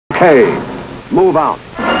Okay, move out.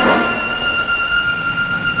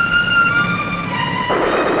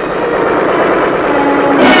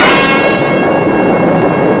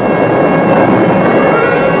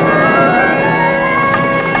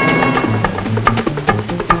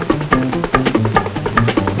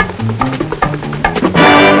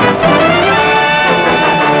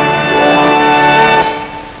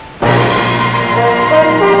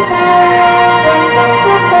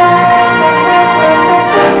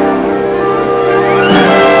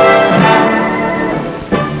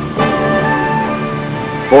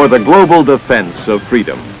 For the global defense of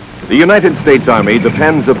freedom, the United States Army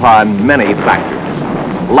depends upon many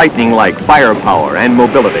factors, lightning-like firepower and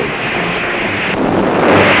mobility.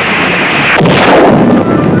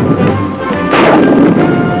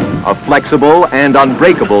 A flexible and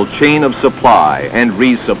unbreakable chain of supply and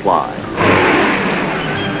resupply.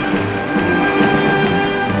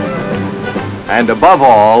 And above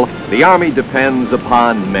all, the Army depends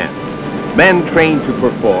upon men. Men trained to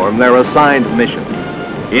perform their assigned missions.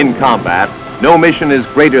 In combat, no mission is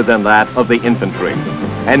greater than that of the infantry,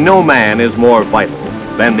 and no man is more vital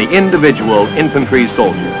than the individual infantry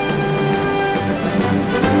soldier.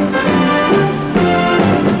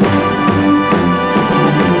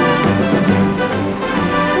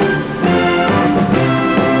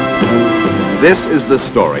 This is the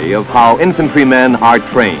story of how infantrymen are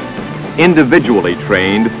trained, individually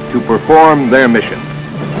trained to perform their mission.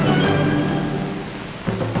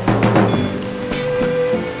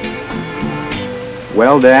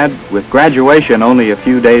 Well, Dad, with graduation only a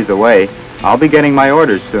few days away, I'll be getting my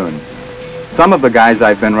orders soon. Some of the guys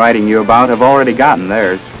I've been writing you about have already gotten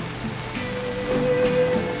theirs.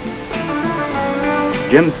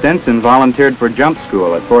 Jim Stinson volunteered for jump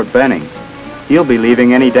school at Fort Benning. He'll be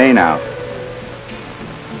leaving any day now.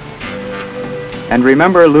 And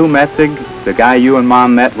remember Lou Metzig, the guy you and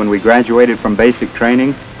Mom met when we graduated from basic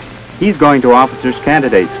training? He's going to Officers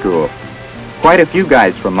Candidate School. Quite a few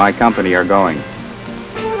guys from my company are going.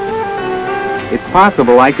 It's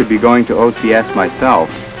possible I could be going to OCS myself,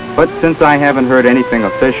 but since I haven't heard anything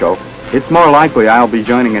official, it's more likely I'll be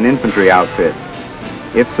joining an infantry outfit.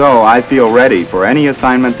 If so, I feel ready for any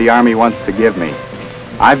assignment the Army wants to give me.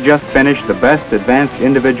 I've just finished the best advanced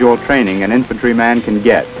individual training an infantryman can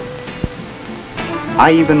get.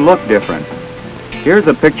 I even look different. Here's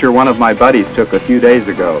a picture one of my buddies took a few days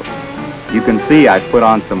ago. You can see I've put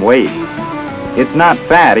on some weight. It's not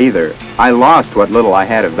fat either. I lost what little I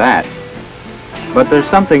had of that. But there's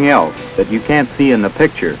something else that you can't see in the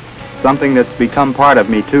picture, something that's become part of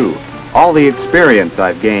me too. All the experience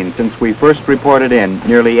I've gained since we first reported in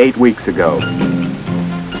nearly 8 weeks ago.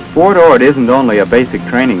 Fort Ord isn't only a basic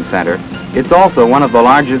training center, it's also one of the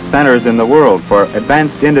largest centers in the world for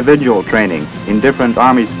advanced individual training in different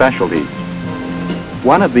Army specialties.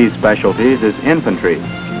 One of these specialties is infantry,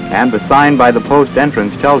 and the sign by the post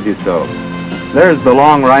entrance tells you so. There's the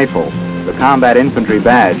long rifle, the combat infantry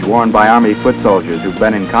badge worn by Army foot soldiers who've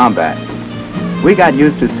been in combat. We got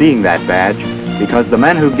used to seeing that badge because the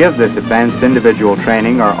men who give this advanced individual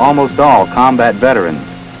training are almost all combat veterans.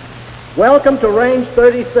 Welcome to Range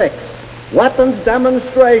 36, Weapons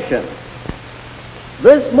Demonstration.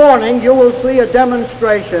 This morning you will see a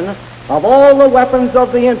demonstration of all the weapons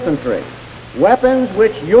of the infantry, weapons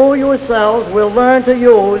which you yourselves will learn to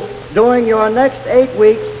use during your next 8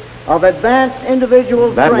 weeks of advanced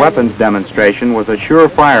individual training. That weapons demonstration was a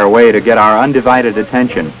surefire way to get our undivided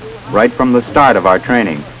attention right from the start of our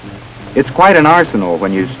training. It's quite an arsenal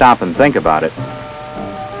when you stop and think about it.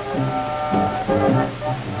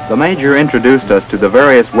 The Major introduced us to the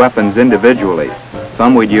various weapons individually.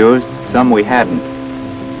 Some we'd used, some we hadn't.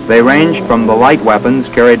 They ranged from the light weapons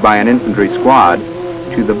carried by an infantry squad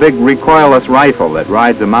to the big recoilless rifle that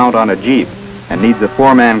rides a mount on a jeep and needs a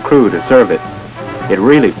 4-man crew to serve it. It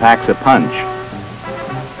really packs a punch.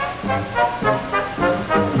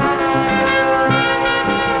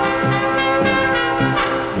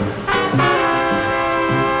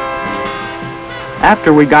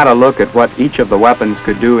 After we got a look at what each of the weapons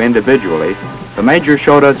could do individually, the Major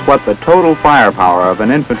showed us what the total firepower of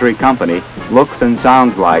an infantry company looks and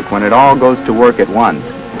sounds like when it all goes to work at once.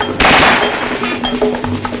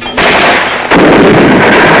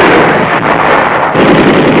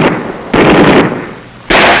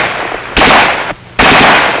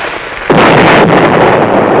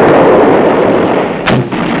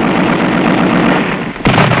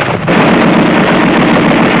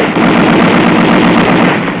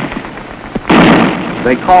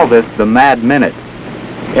 They call this the Mad Minute.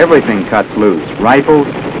 Everything cuts loose. Rifles,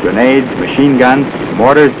 grenades, machine guns,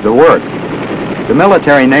 mortars, the works. The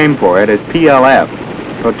military name for it is PLF,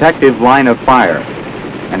 Protective Line of Fire.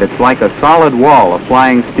 and it's like a solid wall of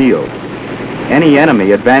flying steel. Any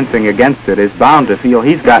enemy advancing against it is bound to feel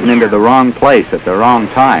he's gotten into the wrong place at the wrong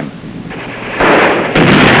time.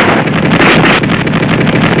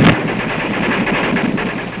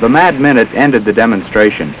 The Mad Minute ended the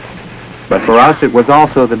demonstration, but for us it was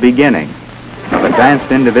also the beginning of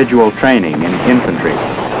advanced individual training in infantry.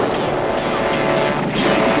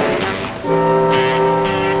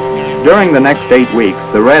 During the next 8 weeks,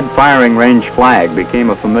 the red firing range flag became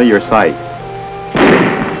a familiar sight.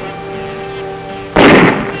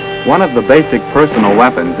 One of the basic personal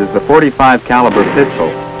weapons is the .45 caliber pistol.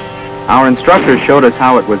 Our instructors showed us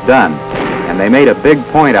how it was done, and they made a big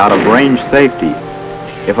point out of range safety.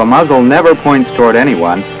 If a muzzle never points toward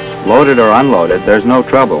anyone, loaded or unloaded, there's no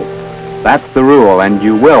trouble. That's the rule, and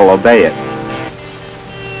you will obey it.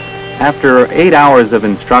 After 8 hours of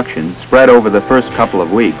instruction spread over the first couple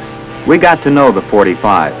of weeks, we got to know the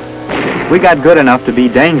 .45. We got good enough to be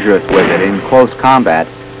dangerous with it in close combat,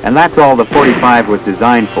 and that's all the .45 was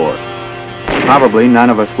designed for. Probably none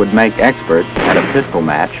of us would make expert at a pistol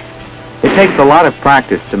match. It takes a lot of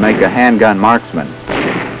practice to make a handgun marksman,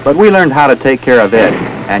 but we learned how to take care of it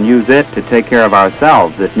and use it to take care of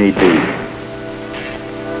ourselves if need be.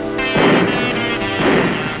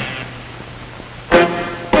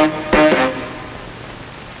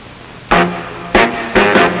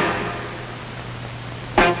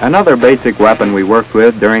 Another basic weapon we worked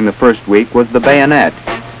with during the first week was the bayonet.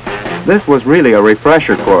 This was really a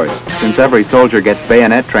refresher course, since every soldier gets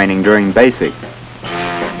bayonet training during basic.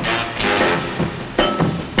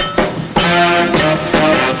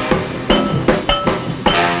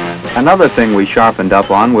 Another thing we sharpened up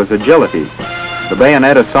on was agility. The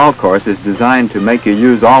bayonet assault course is designed to make you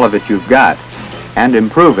use all of it you've got and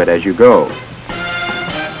improve it as you go.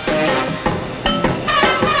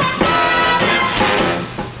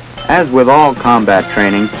 As with all combat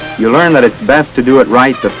training, you learn that it's best to do it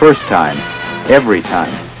right the first time, every time.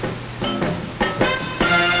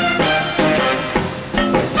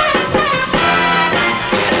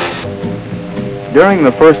 During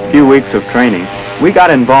the first few weeks of training, we got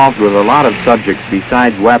involved with a lot of subjects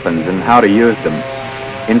besides weapons and how to use them.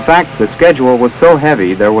 In fact, the schedule was so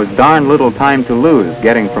heavy there was darn little time to lose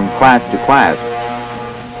getting from class to class.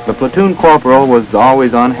 The platoon corporal was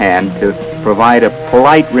always on hand to provide a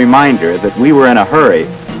polite reminder that we were in a hurry.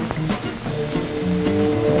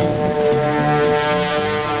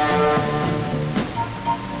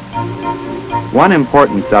 One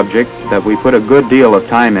important subject that we put a good deal of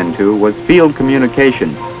time into was field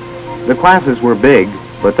communications. The classes were big,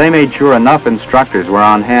 but they made sure enough instructors were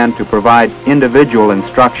on hand to provide individual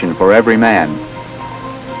instruction for every man.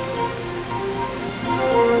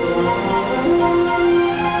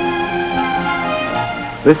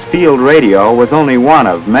 This field radio was only one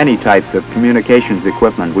of many types of communications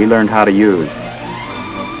equipment we learned how to use.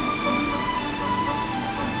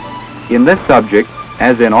 In this subject,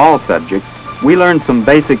 as in all subjects, we learned some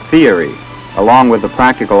basic theory, along with the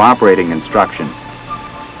practical operating instruction.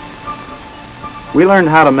 We learned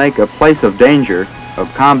how to make a place of danger,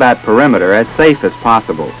 of combat perimeter, as safe as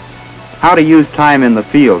possible, how to use time in the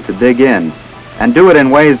field to dig in, and do it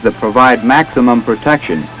in ways that provide maximum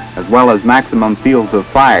protection, as well as maximum fields of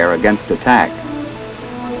fire against attack.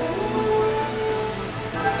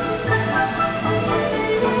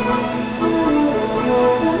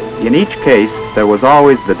 In each case, there was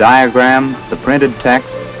always the diagram, the printed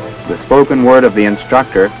text, the spoken word of the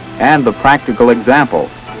instructor, and the practical example.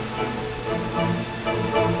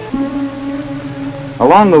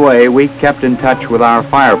 Along the way, we kept in touch with our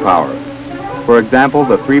firepower. For example,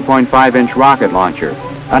 the 3.5-inch rocket launcher,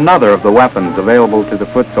 another of the weapons available to the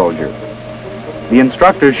foot soldier. The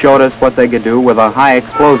instructors showed us what they could do with a high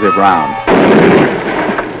explosive round.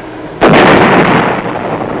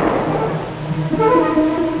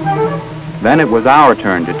 Then it was our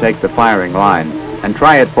turn to take the firing line and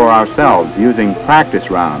try it for ourselves using practice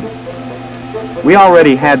rounds. We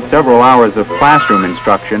already had several hours of classroom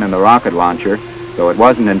instruction in the rocket launcher, so it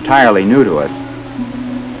wasn't entirely new to us.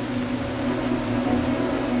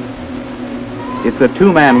 It's a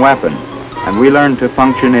two-man weapon, and we learned to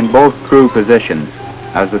function in both crew positions,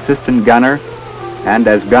 as assistant gunner and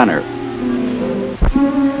as gunner.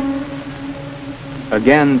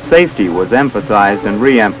 Again, safety was emphasized and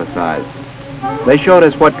re-emphasized. They showed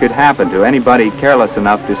us what could happen to anybody careless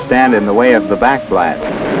enough to stand in the way of the backblast.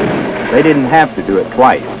 They didn't have to do it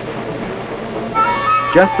twice.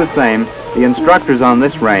 Just the same, the instructors on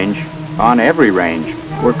this range, on every range,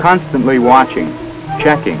 were constantly watching,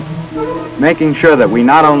 checking, making sure that we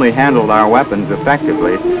not only handled our weapons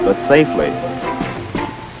effectively, but safely.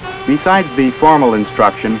 Besides the formal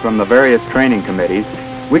instruction from the various training committees,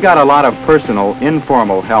 We got a lot of personal,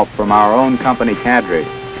 informal help from our own company cadre.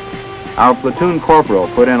 Our platoon corporal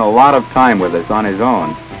put in a lot of time with us on his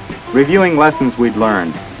own, reviewing lessons we'd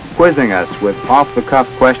learned, quizzing us with off-the-cuff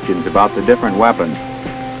questions about the different weapons,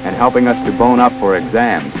 and helping us to bone up for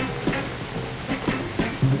exams.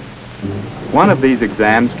 One of these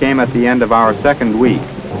exams came at the end of our second week,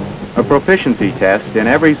 a proficiency test in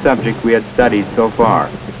every subject we had studied so far.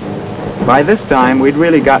 By this time, we'd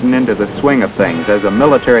really gotten into the swing of things as a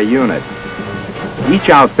military unit. Each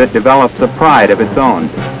outfit develops a pride of its own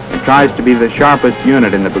and tries to be the sharpest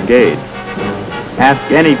unit in the brigade. Ask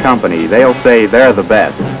any company, they'll say they're the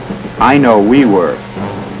best. I know we were.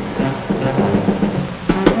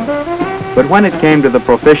 But when it came to the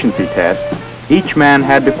proficiency test, each man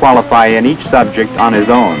had to qualify in each subject on his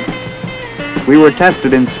own. We were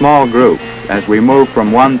tested in small groups as we moved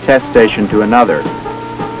from one test station to another.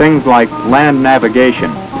 Things like land navigation,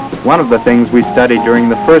 one of the things we studied during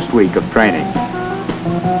the first week of training.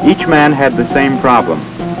 Each man had the same problem,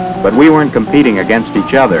 but we weren't competing against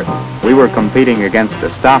each other. We were competing against a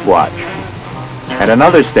stopwatch. At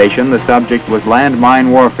another station, the subject was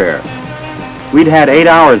landmine warfare. We'd had 8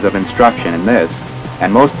 hours of instruction in this,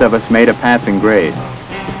 and most of us made a passing grade.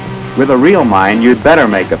 With a real mine, you'd better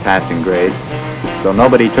make a passing grade, so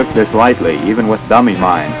nobody took this lightly, even with dummy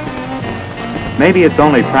mines. Maybe it's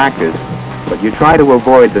only practice, but you try to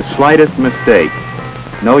avoid the slightest mistake.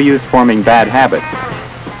 No use forming bad habits.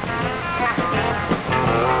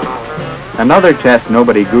 Another test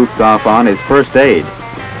nobody goofs off on is first aid.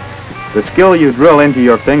 The skill you drill into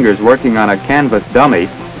your fingers working on a canvas dummy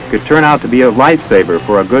could turn out to be a lifesaver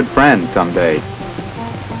for a good friend someday.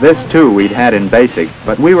 This too we'd had in basic,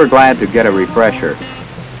 but we were glad to get a refresher.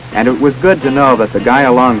 And it was good to know that the guy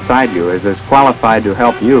alongside you is as qualified to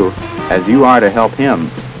help you as you are to help him.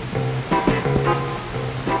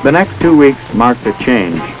 The next 2 weeks marked a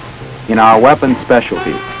change in our weapons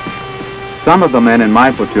specialty. Some of the men in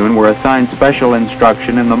my platoon were assigned special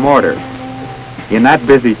instruction in the mortar. In that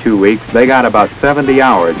busy 2 weeks, they got about 70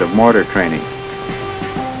 hours of mortar training.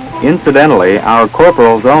 Incidentally, our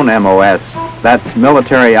corporal's own MOS, that's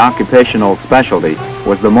military occupational specialty,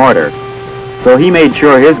 was the mortar, so he made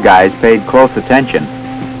sure his guys paid close attention.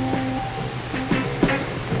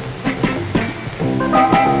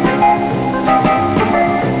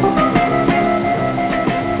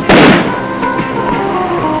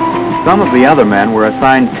 Some of the other men were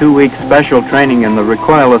assigned 2-week special training in the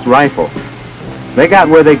recoilless rifle. They got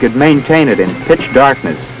where they could maintain it in pitch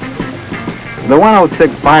darkness. The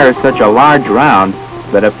 106 fires such a large round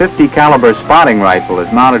that a 50 caliber spotting rifle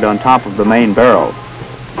is mounted on top of the main barrel.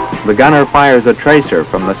 The gunner fires a tracer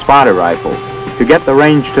from the spotter rifle to get the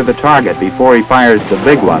range to the target before he fires the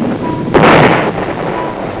big one.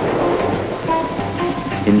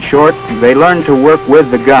 In short, they learn to work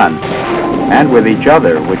with the gun and with each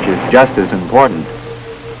other, which is just as important.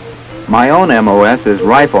 My own MOS is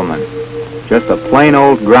rifleman, just a plain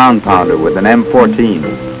old ground pounder with an M14.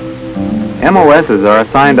 MOSs are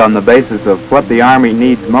assigned on the basis of what the Army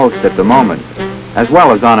needs most at the moment, as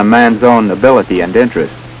well as on a man's own ability and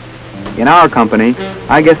interest. In our company,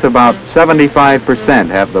 I guess about 75%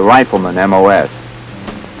 have the rifleman MOS.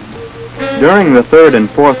 During the 3rd and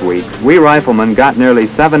 4th weeks, we riflemen got nearly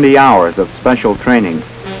 70 hours of special training,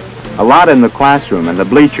 a lot in the classroom and the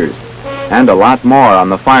bleachers, and a lot more on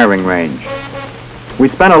the firing range. We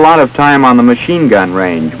spent a lot of time on the machine gun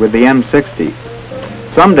range with the M60.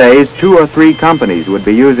 Some days, 2 or 3 companies would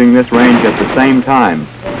be using this range at the same time,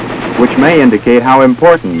 which may indicate how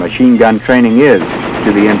important machine gun training is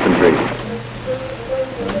to the infantry.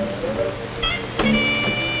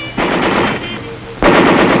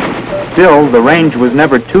 Still, the range was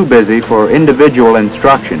never too busy for individual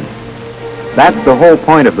instruction. That's the whole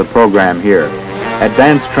point of the program here.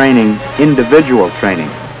 Advanced training, individual training.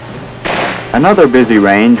 Another busy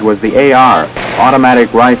range was the AR,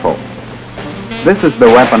 automatic rifle. This is the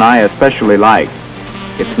weapon I especially like.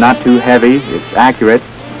 It's not too heavy, it's accurate,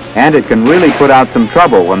 and it can really put out some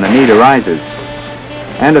trouble when the need arises.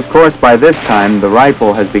 And of course, by this time, the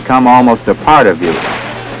rifle has become almost a part of you.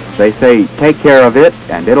 They say, take care of it,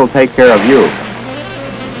 and it'll take care of you.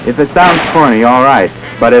 If it sounds corny, all right,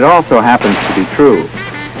 but it also happens to be true.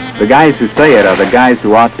 The guys who say it are the guys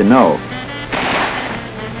who ought to know.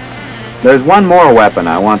 There's one more weapon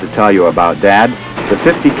I want to tell you about, Dad, the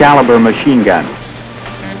 50 caliber machine gun.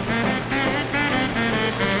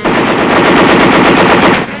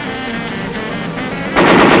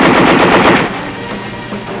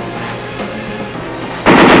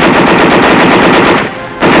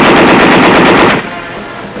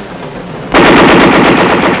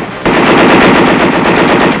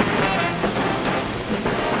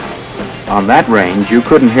 On that range, you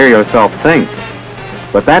couldn't hear yourself think.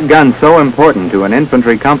 But that gun's so important to an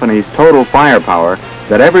infantry company's total firepower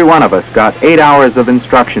that every one of us got 8 hours of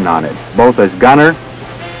instruction on it, both as gunner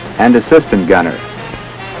and assistant gunner.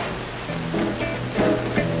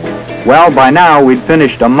 Well, by now we'd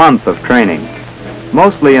finished a month of training,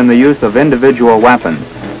 mostly in the use of individual weapons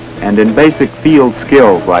and in basic field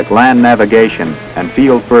skills like land navigation and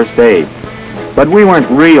field first aid. But we weren't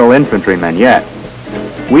real infantrymen yet.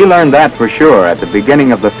 We learned that for sure at the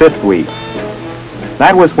beginning of the 5th week.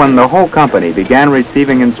 That was when the whole company began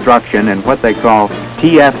receiving instruction in what they call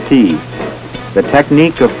TFT, the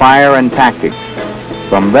technique of fire and tactics.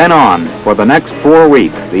 From then on, for the next 4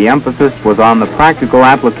 weeks, the emphasis was on the practical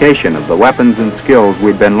application of the weapons and skills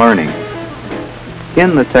we'd been learning.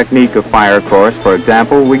 In the technique of fire course, for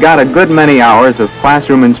example, we got a good many hours of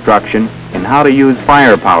classroom instruction in how to use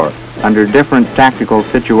firepower under different tactical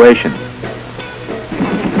situations.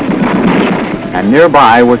 And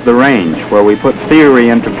nearby was the range where we put theory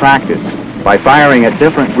into practice by firing at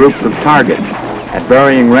different groups of targets at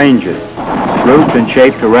varying ranges, grouped and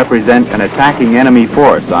shaped to represent an attacking enemy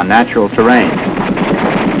force on natural terrain.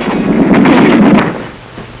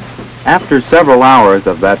 After several hours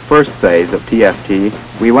of that first phase of TFT,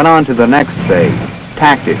 we went on to the next phase,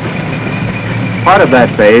 tactics. Part of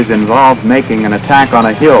that phase involved making an attack on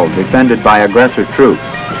a hill defended by aggressor troops.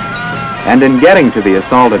 And in getting to the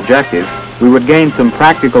assault objective, we would gain some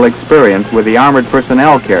practical experience with the armored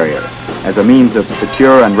personnel carrier as a means of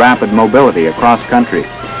secure and rapid mobility across country.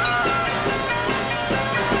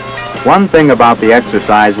 One thing about the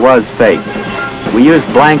exercise was fake. We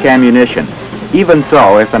used blank ammunition. Even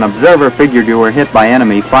so, if an observer figured you were hit by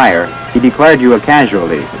enemy fire, he declared you a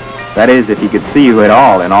casualty. That is, if he could see you at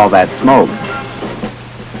all in all that smoke.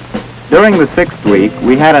 During the 6th week,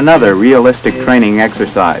 we had another realistic training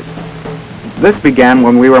exercise. This began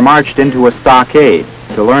when we were marched into a stockade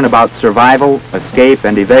to learn about survival, escape,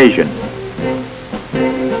 and evasion.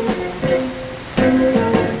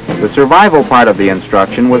 The survival part of the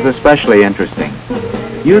instruction was especially interesting.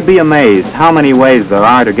 You'd be amazed how many ways there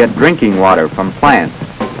are to get drinking water from plants.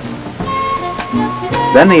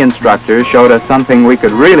 Then the instructor showed us something we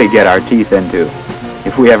could really get our teeth into,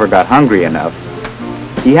 if we ever got hungry enough.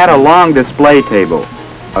 He had a long display table,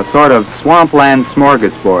 a sort of swampland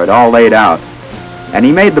smorgasbord all laid out, and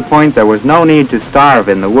he made the point there was no need to starve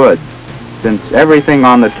in the woods, since everything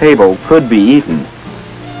on the table could be eaten.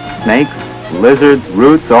 Snakes, lizards,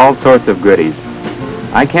 roots, all sorts of goodies.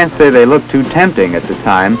 I can't say they looked too tempting at the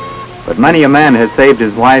time, but many a man has saved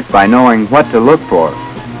his life by knowing what to look for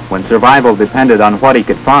when survival depended on what he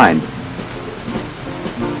could find.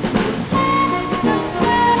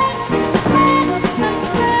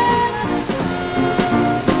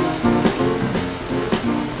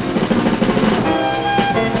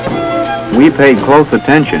 We paid close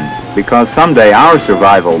attention because someday our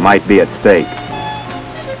survival might be at stake.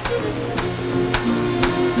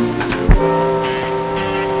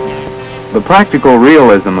 The practical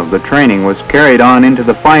realism of the training was carried on into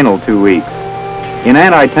the final 2 weeks. In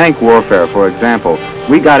anti-tank warfare, for example,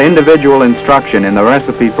 we got individual instruction in the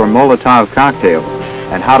recipe for Molotov cocktails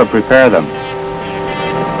and how to prepare them.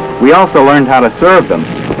 We also learned how to serve them,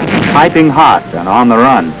 piping hot and on the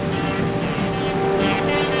run.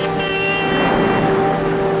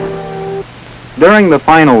 During the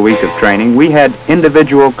final week of training, we had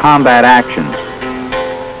individual combat actions.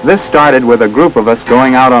 This started with a group of us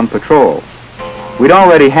going out on patrol. We'd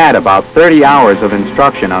already had about 30 hours of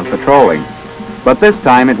instruction on patrolling, but this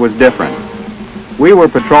time it was different. We were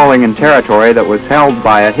patrolling in territory that was held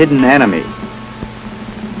by a hidden enemy.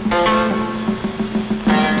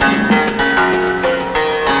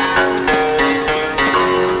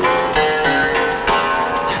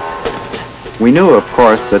 We knew, of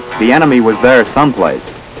course, that the enemy was there someplace,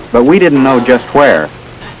 but we didn't know just where,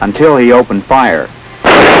 until he opened fire.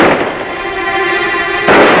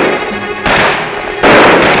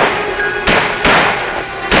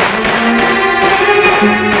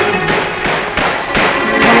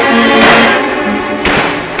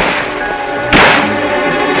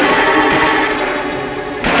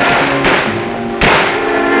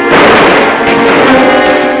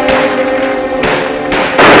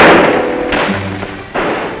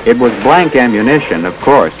 It was blank ammunition, of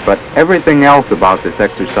course, but everything else about this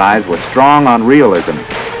exercise was strong on realism.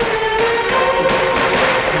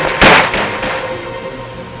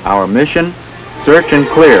 Our mission? Search and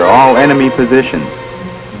clear all enemy positions.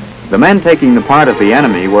 The men taking the part of the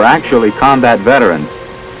enemy were actually combat veterans,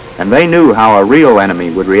 and they knew how a real enemy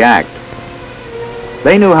would react.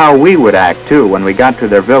 They knew how we would act, too, when we got to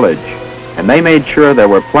their village, and they made sure there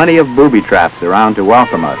were plenty of booby traps around to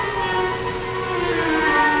welcome us.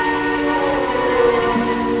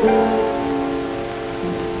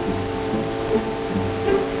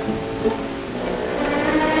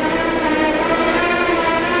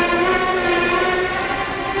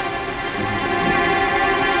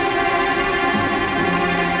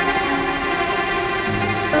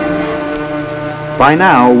 By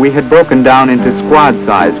now, we had broken down into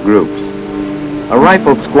squad-sized groups. A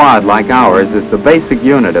rifle squad like ours is the basic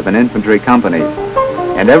unit of an infantry company,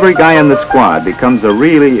 and every guy in the squad becomes a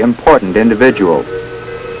really important individual.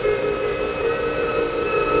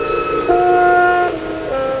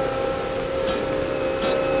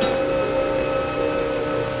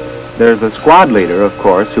 There's a squad leader, of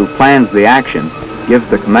course, who plans the action, gives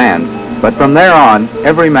the commands, but from there on,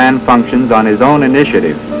 every man functions on his own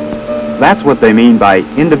initiative. That's what they mean by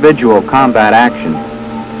individual combat actions.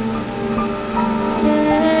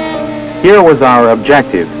 Here was our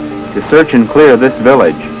objective, to search and clear this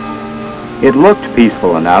village. It looked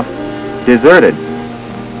peaceful enough, deserted.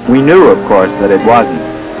 We knew, of course, that it wasn't.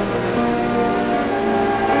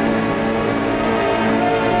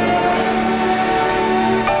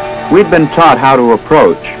 We'd been taught how to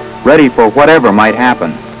approach, ready for whatever might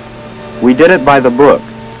happen. We did it by the book.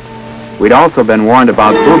 We'd also been warned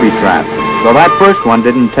about booby traps, so that first one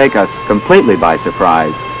didn't take us completely by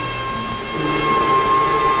surprise.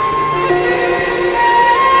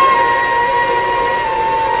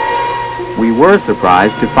 We were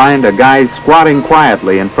surprised to find a guy squatting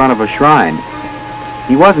quietly in front of a shrine.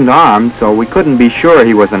 He wasn't armed, so we couldn't be sure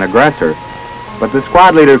he was an aggressor, but the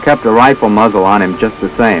squad leader kept a rifle muzzle on him just the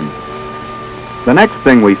same. The next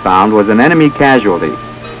thing we found was an enemy casualty.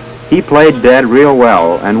 He played dead real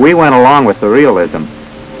well, and we went along with the realism.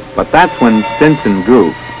 But that's when Stinson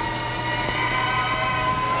goofed.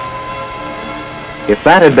 If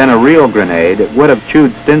that had been a real grenade, it would have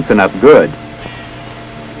chewed Stinson up good.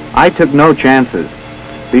 I took no chances.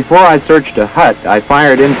 Before I searched a hut, I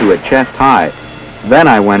fired into it chest high. Then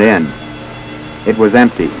I went in. It was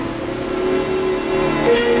empty.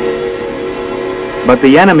 But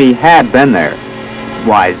the enemy had been there.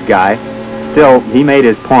 Wise guy. Still, he made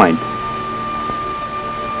his point.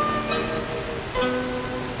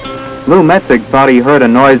 Lou Metzig thought he heard a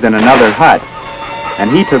noise in another hut,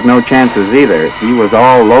 and he took no chances either. He was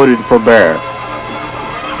all loaded for bear.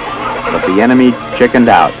 But the enemy chickened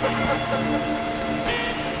out.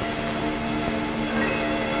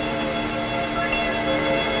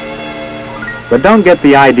 But don't get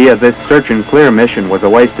the idea this search and clear mission was a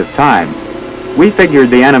waste of time. We figured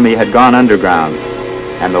the enemy had gone underground,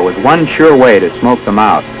 and there was one sure way to smoke them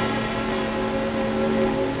out.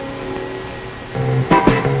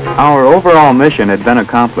 Our overall mission had been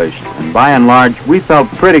accomplished, and by and large, we felt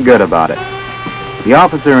pretty good about it. The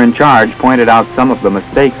officer in charge pointed out some of the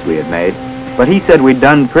mistakes we had made, but he said we'd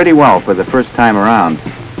done pretty well for the first time around.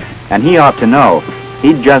 And he ought to know.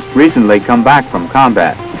 He'd just recently come back from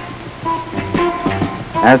combat.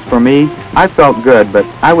 As for me, I felt good, but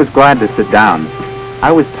I was glad to sit down.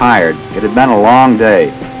 I was tired. It had been a long day,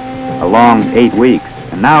 a long 8 weeks,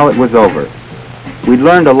 and now it was over. We'd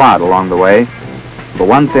learned a lot along the way. For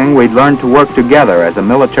one thing, we'd learned to work together as a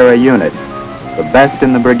military unit, the best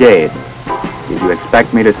in the brigade. Did you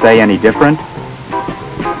expect me to say any different?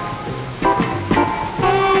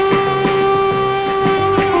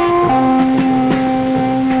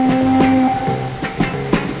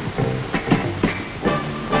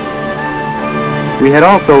 We had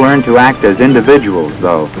also learned to act as individuals,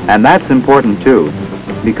 though, and that's important too,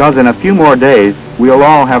 because in a few more days, we'll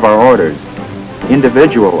all have our orders,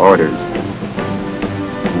 individual orders.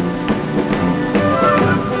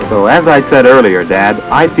 So as I said earlier, Dad,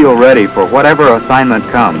 I feel ready for whatever assignment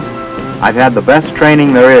comes. I've had the best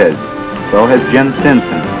training there is. So has Jim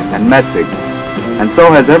Stinson and Metzig, and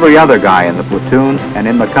so has every other guy in the platoon and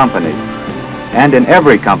in the company, and in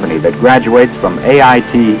every company that graduates from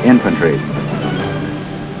AIT Infantry.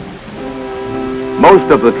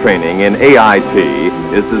 Most of the training in AIT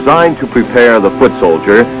is designed to prepare the foot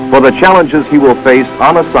soldier for the challenges he will face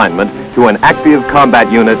on assignment to an active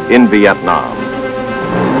combat unit in Vietnam.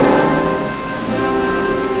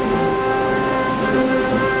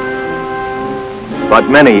 But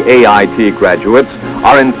many AIT graduates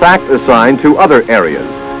are in fact assigned to other areas,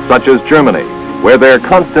 such as Germany, where their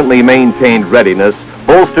constantly maintained readiness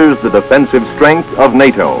bolsters the defensive strength of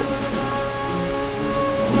NATO.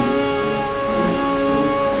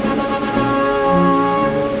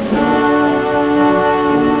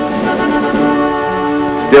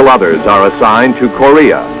 Still others are assigned to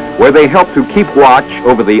Korea, where they help to keep watch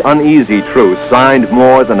over the uneasy truce signed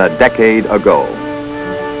more than a decade ago.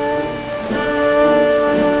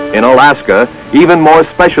 In Alaska, even more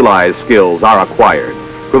specialized skills are acquired,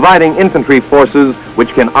 providing infantry forces which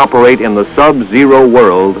can operate in the sub-zero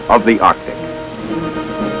world of the Arctic.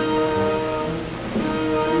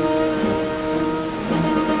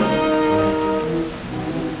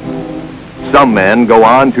 Some men go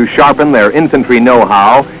on to sharpen their infantry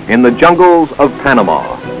know-how in the jungles of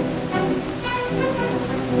Panama.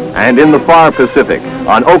 And in the far Pacific,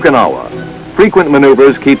 on Okinawa, frequent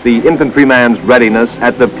maneuvers keep the infantryman's readiness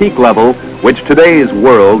at the peak level which today's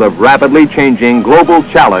world of rapidly changing global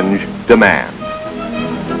challenge demands.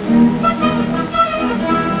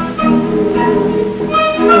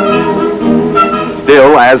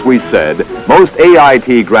 Still, as we said, most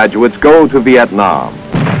AIT graduates go to Vietnam.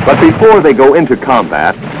 But before they go into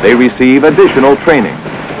combat, they receive additional training,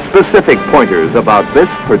 specific pointers about this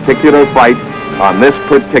particular fight on this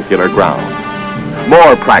particular ground.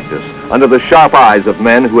 More practice under the sharp eyes of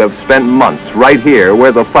men who have spent months right here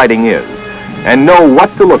where the fighting is, and know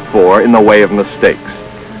what to look for in the way of mistakes.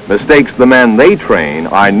 Mistakes the men they train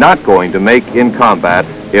are not going to make in combat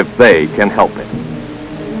if they can help it.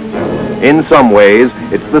 In some ways,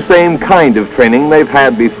 it's the same kind of training they've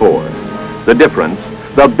had before. The difference,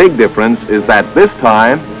 the big difference, is that this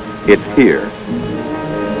time, it's here.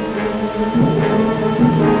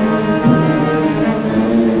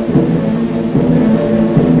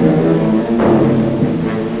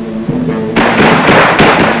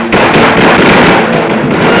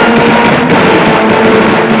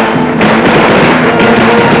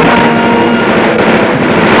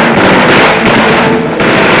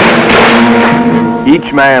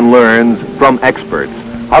 Each man learns from experts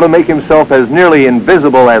how to make himself as nearly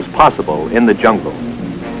invisible as possible in the jungle.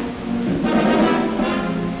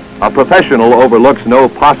 A professional overlooks no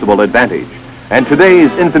possible advantage, and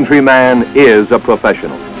today's infantryman is a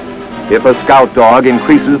professional. If a scout dog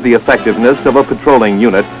increases the effectiveness of a patrolling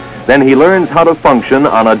unit, then he learns how to function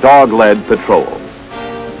on a dog-led patrol.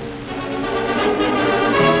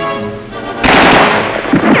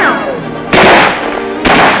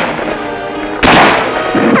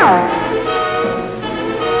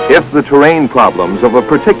 If the terrain problems of a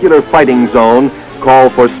particular fighting zone call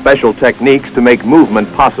for special techniques to make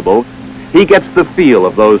movement possible, he gets the feel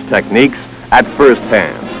of those techniques at first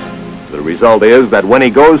hand. The result is that when he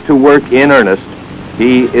goes to work in earnest,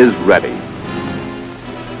 he is ready.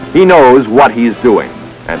 He knows what he's doing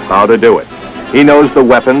and how to do it. He knows the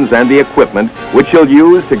weapons and the equipment which he'll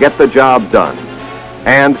use to get the job done.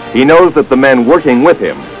 And he knows that the men working with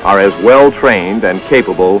him are as well trained and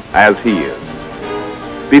capable as he is.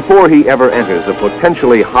 Before he ever enters a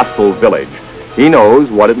potentially hostile village, he knows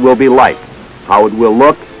what it will be like, how it will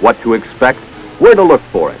look, what to expect, where to look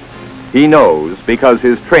for it. He knows because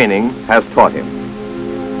his training has taught him.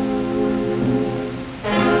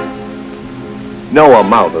 No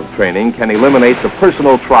amount of training can eliminate the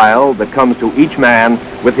personal trial that comes to each man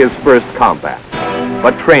with his first combat.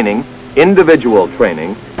 But training, individual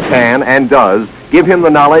training, can and does give him the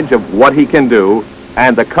knowledge of what he can do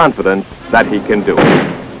and the confidence that he can do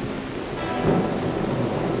it.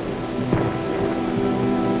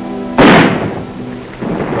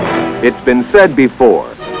 It's been said before,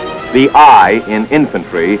 the I in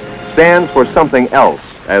infantry stands for something else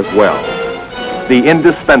as well. The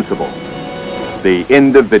indispensable, the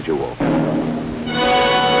individual.